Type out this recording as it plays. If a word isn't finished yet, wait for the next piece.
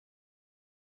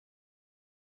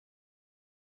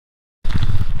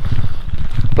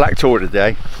Black tour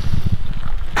today.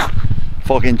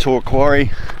 Fogging tour quarry,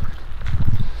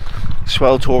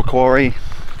 swell tour quarry,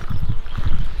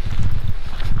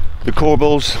 the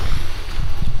Corbels,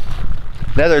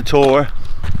 leather tour,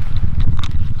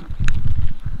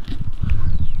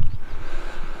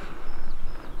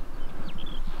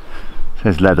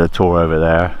 says leather tour over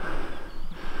there.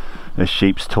 There's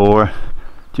sheep's tour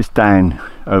just down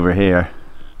over here.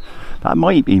 That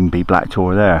might even be black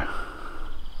tour there.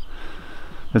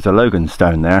 There's a Logan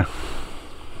stone there.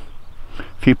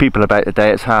 Few people about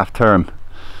today. It's half term.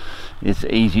 It's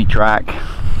easy track,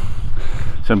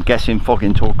 so I'm guessing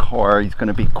Fogging tour quarry is going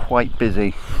to be quite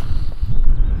busy.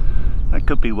 That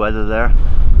could be weather there.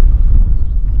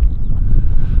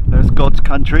 There's God's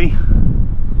country,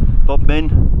 Bodmin.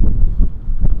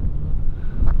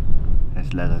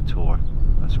 There's leather tour.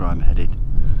 That's where I'm headed.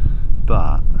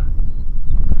 But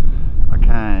I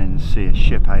can see a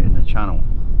ship out in the channel.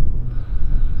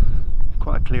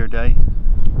 Quite a clear day.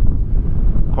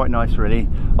 Quite nice really.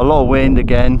 A lot of wind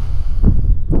again.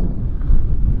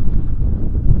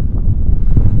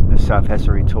 The South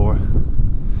Hessery tour,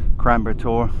 Cranbrook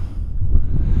tour.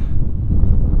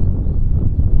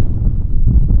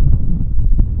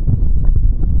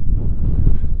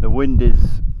 The wind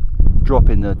is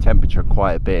dropping the temperature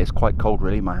quite a bit. It's quite cold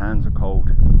really. My hands are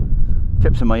cold.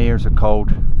 Tips of my ears are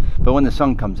cold. But when the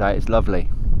sun comes out, it's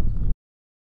lovely.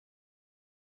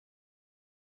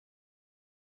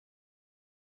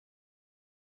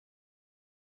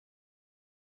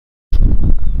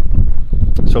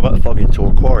 So I'm at Fogging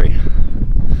tour quarry.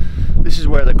 This is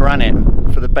where the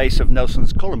granite for the base of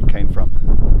Nelson's column came from.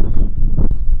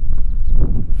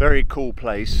 Very cool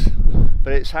place,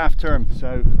 but it's half term,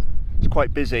 so it's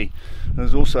quite busy.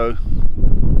 There's also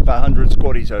about 100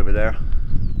 squatties over there.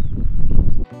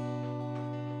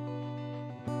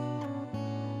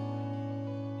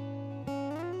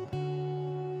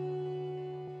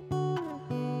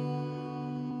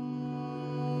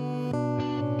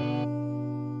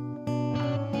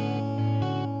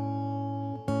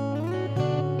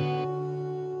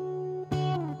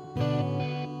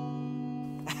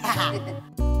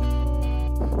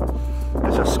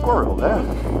 There's a squirrel there,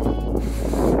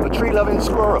 a tree-loving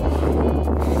squirrel.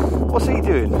 What's he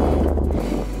doing?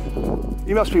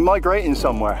 He must be migrating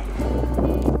somewhere.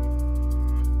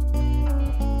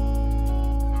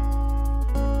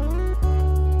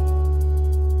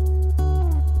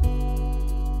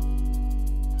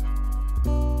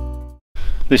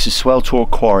 This is Swell Tour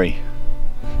Quarry.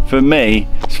 For me,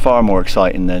 it's far more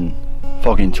exciting than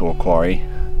Fogging Tour Quarry.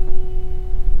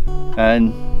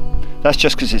 And that's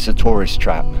just because it's a tourist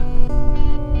trap.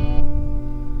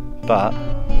 But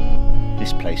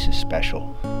this place is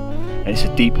special. And it's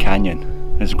a deep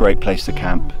canyon. It's a great place to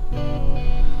camp.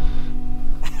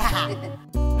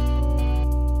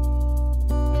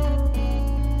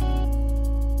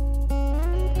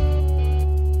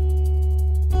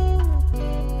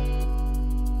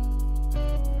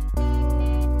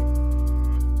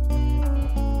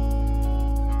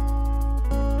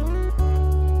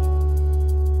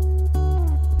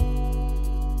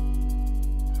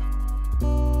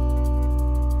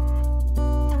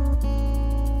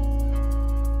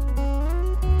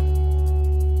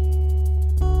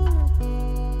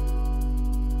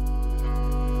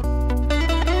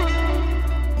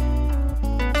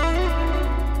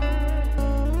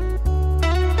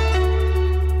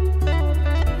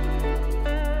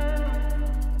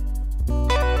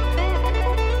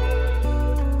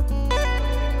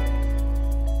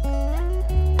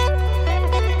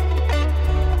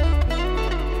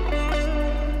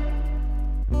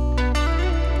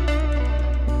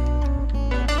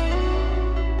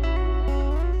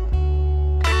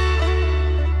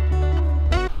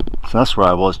 So that's where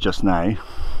I was just now,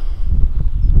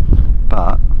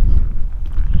 but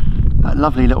that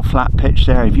lovely little flat pitch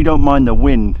there, if you don't mind the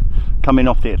wind coming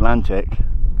off the Atlantic,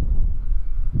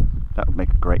 that would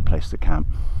make a great place to camp.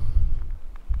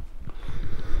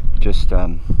 Just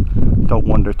don't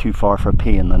wander too far for a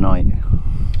pee in the night.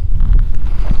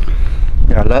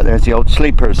 Yeah, look, there's the old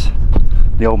sleepers,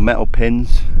 the old metal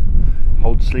pins,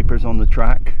 hold sleepers on the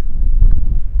track.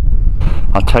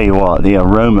 I'll tell you what, the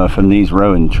aroma from these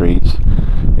rowan trees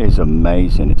is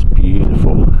amazing. It's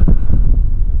beautiful.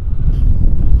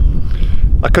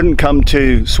 I couldn't come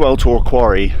to Swell Tour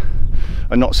Quarry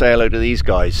and not say hello to these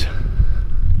guys.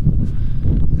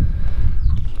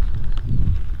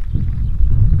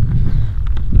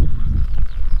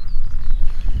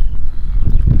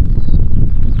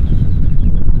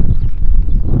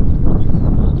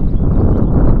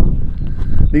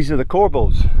 These are the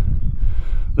Corbels,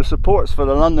 the supports for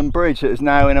the London Bridge that is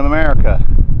now in America.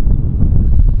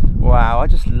 Wow, I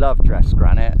just love dressed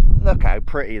granite. Look how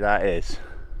pretty that is.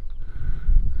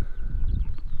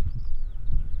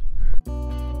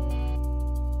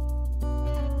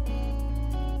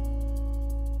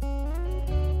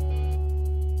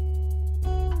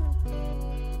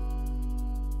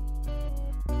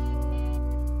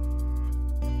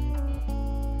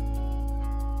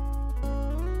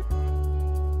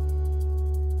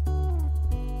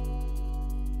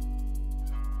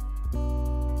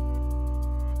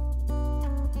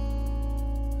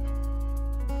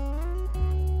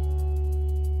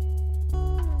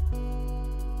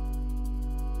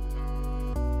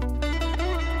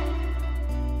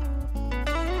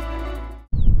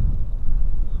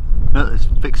 Look, there's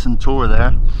Vixen Tor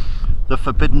there, the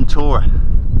Forbidden Tor.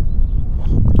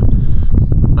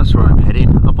 That's where I'm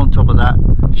heading, up on top of that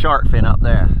shark fin up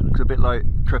there. Looks a bit like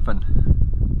Triffin.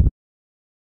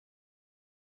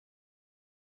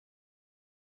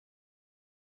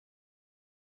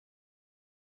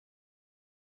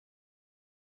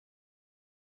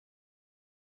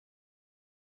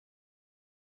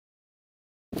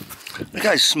 Look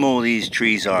how small these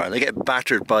trees are. They get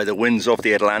battered by the winds off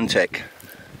the Atlantic.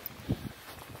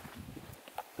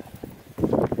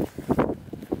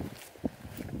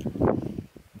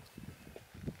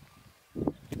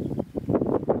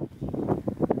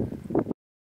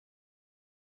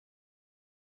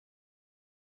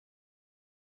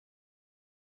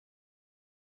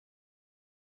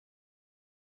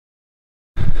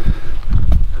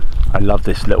 I love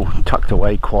this little tucked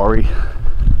away quarry.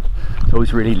 It's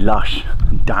always really lush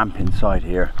and damp inside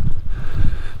here.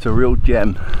 It's a real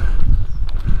gem.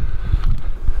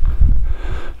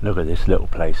 Look at this little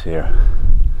place here,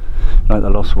 like the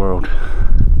Lost World.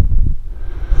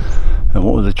 And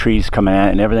all the trees coming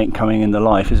out and everything coming into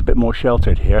life is a bit more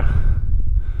sheltered here.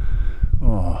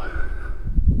 Oh.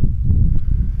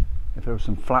 If there was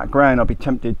some flat ground, I'd be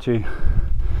tempted to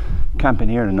camp in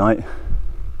here tonight.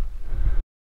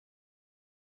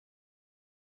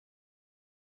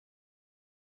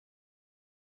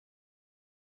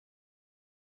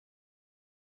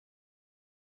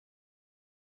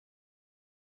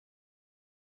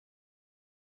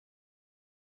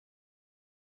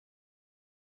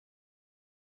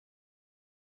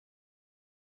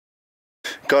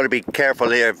 Got to be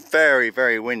careful here, very,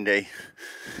 very windy.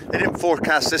 They didn't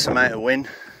forecast this amount of wind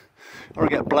or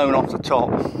get blown off the top.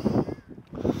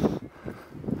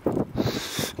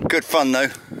 Good fun though.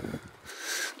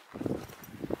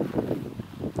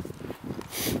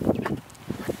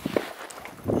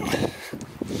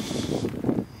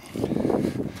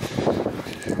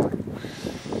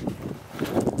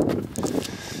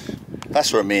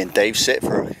 That's where me and Dave sit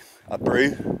for a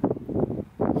brew.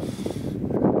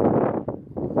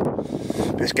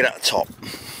 Let's get out the top.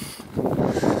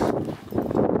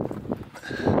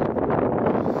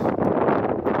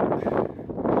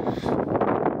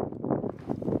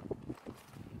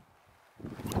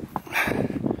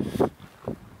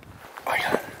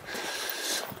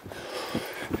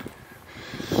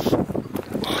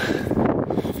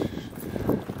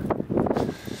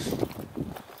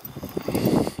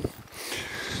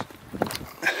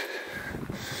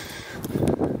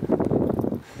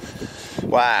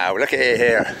 Wow, look at it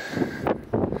here.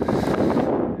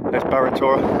 There's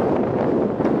Baratora.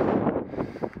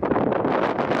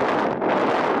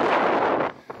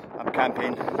 I'm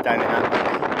camping down in that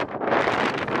valley.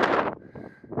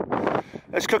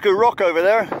 There's Cuckoo Rock over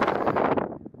there.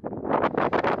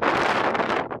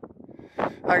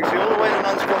 I can see all the way to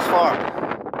Nuns Cross Farm.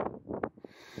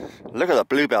 Look at the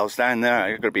bluebells down there.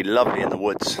 They're going to be lovely in the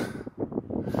woods.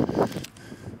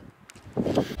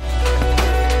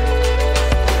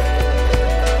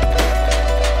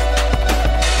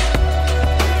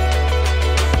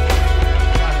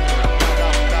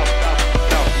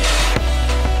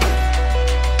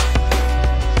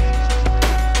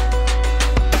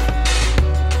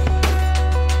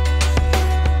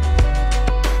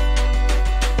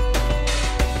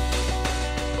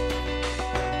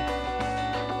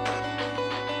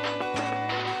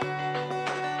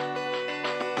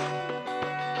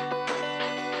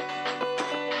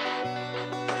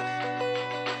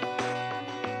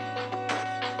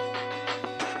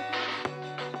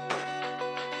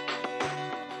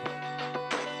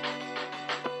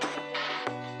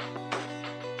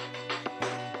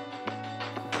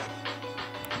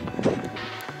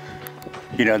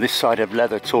 You know, this side of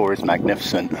Leather Tor is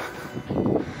magnificent.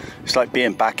 It's like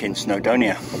being back in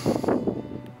Snowdonia.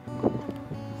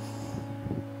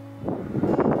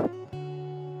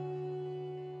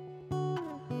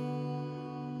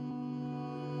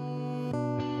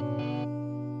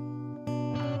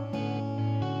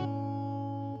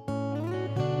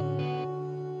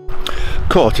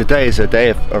 Cool, today is a day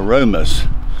of aromas.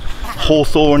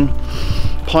 Hawthorn,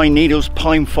 pine needles,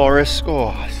 pine forest.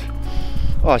 Oh,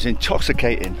 it's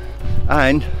intoxicating.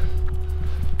 And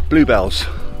bluebells.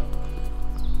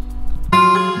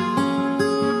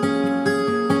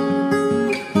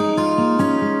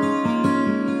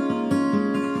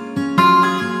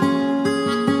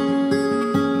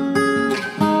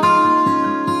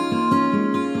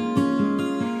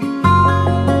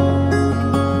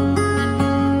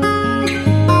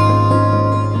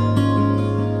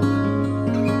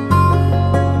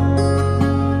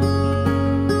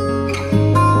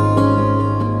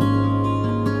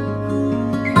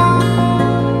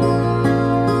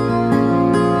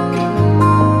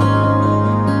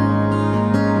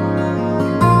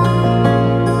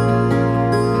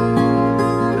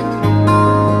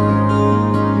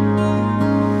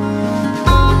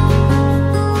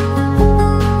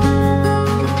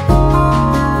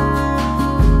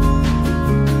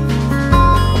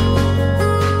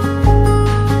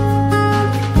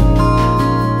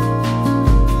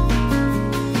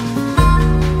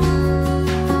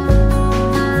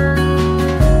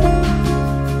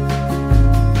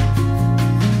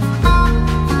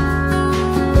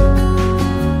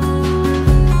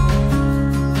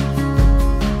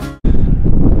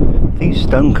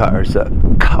 Stone cutters that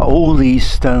cut all these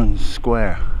stones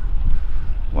square.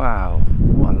 Wow,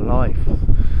 what a life.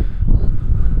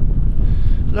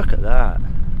 Look at that.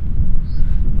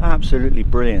 Absolutely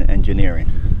brilliant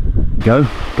engineering. Go,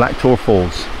 Black Tor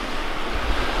Falls.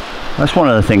 That's one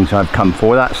of the things I've come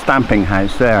for, that stamping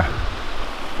house there.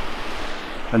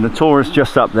 And the Tor is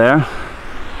just up there.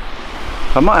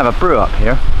 I might have a brew up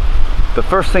here. But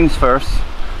first things first,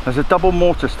 there's a double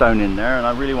mortar stone in there and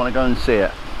I really want to go and see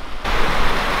it.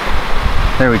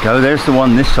 There we go, there's the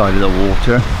one this side of the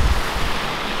water.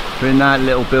 So in that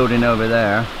little building over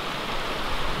there,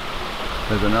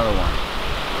 there's another one.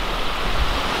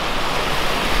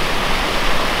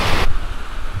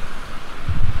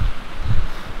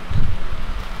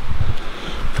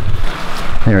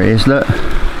 There it is, look.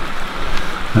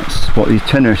 That's what these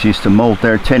tinners used to mould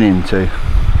their tin into.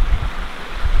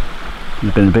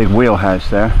 There's been a big wheelhouse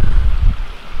there.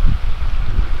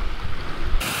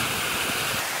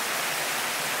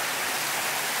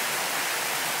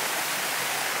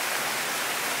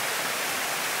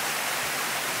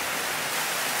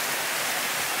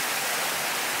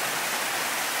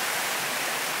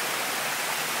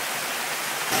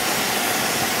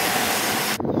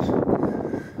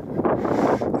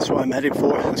 That's what I'm headed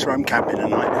for, that's where I'm camping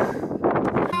tonight.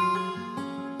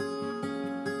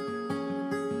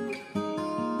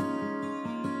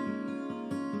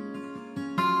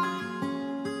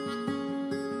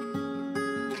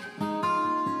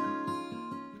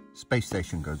 Space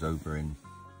station goes over in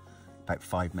about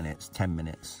 5 minutes, 10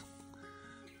 minutes.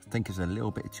 I think it's a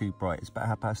little bit too bright, it's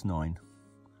about 9:30.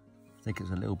 I think it's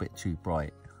a little bit too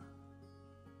bright.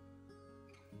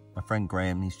 My friend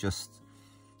Graham, he's just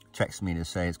texted me to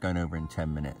say it's going over in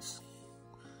 10 minutes.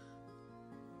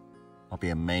 I'll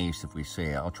be amazed if we see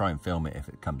it. I'll try and film it if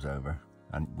it comes over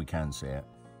and we can see it.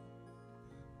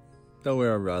 Don't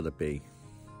where I'd rather be.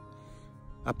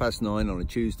 9:30 on a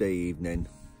Tuesday evening.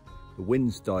 The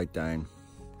wind's died down.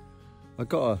 I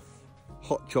got a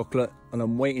hot chocolate and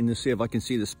I'm waiting to see if I can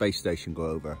see the space station go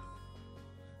over.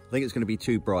 I think it's going to be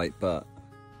too bright, but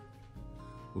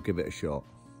we'll give it a shot.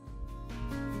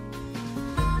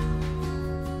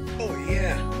 Oh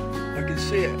yeah, I can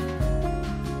see it.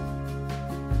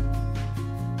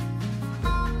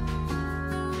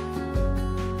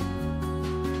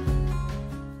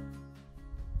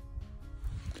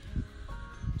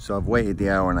 So I've waited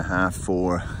the hour and a half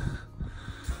for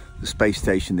the space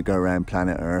station to go around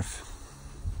planet Earth.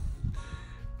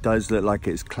 Does look like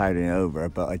it's clouding over,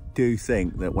 but I do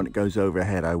think that when it goes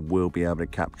overhead I will be able to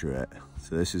capture it.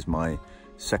 So this is my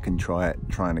second try at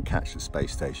trying to catch the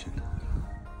space station.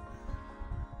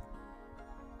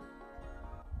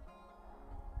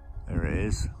 There it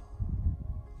is.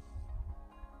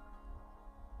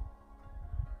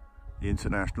 The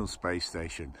International Space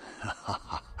Station.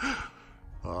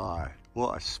 Oh,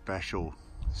 what a special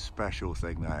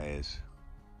thing that is.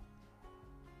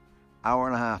 Hour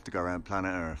and a half to go around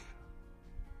planet Earth.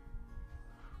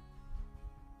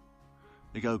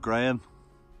 There you go, Graham.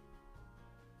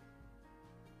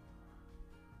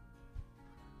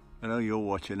 I know you're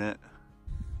watching it.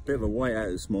 Bit of a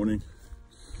whiteout this morning.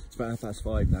 It's about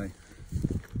 5:30 now.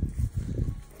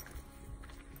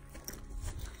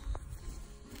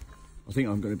 I think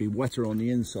I'm going to be wetter on the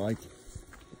inside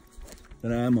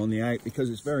than I am on the out because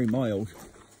it's very mild.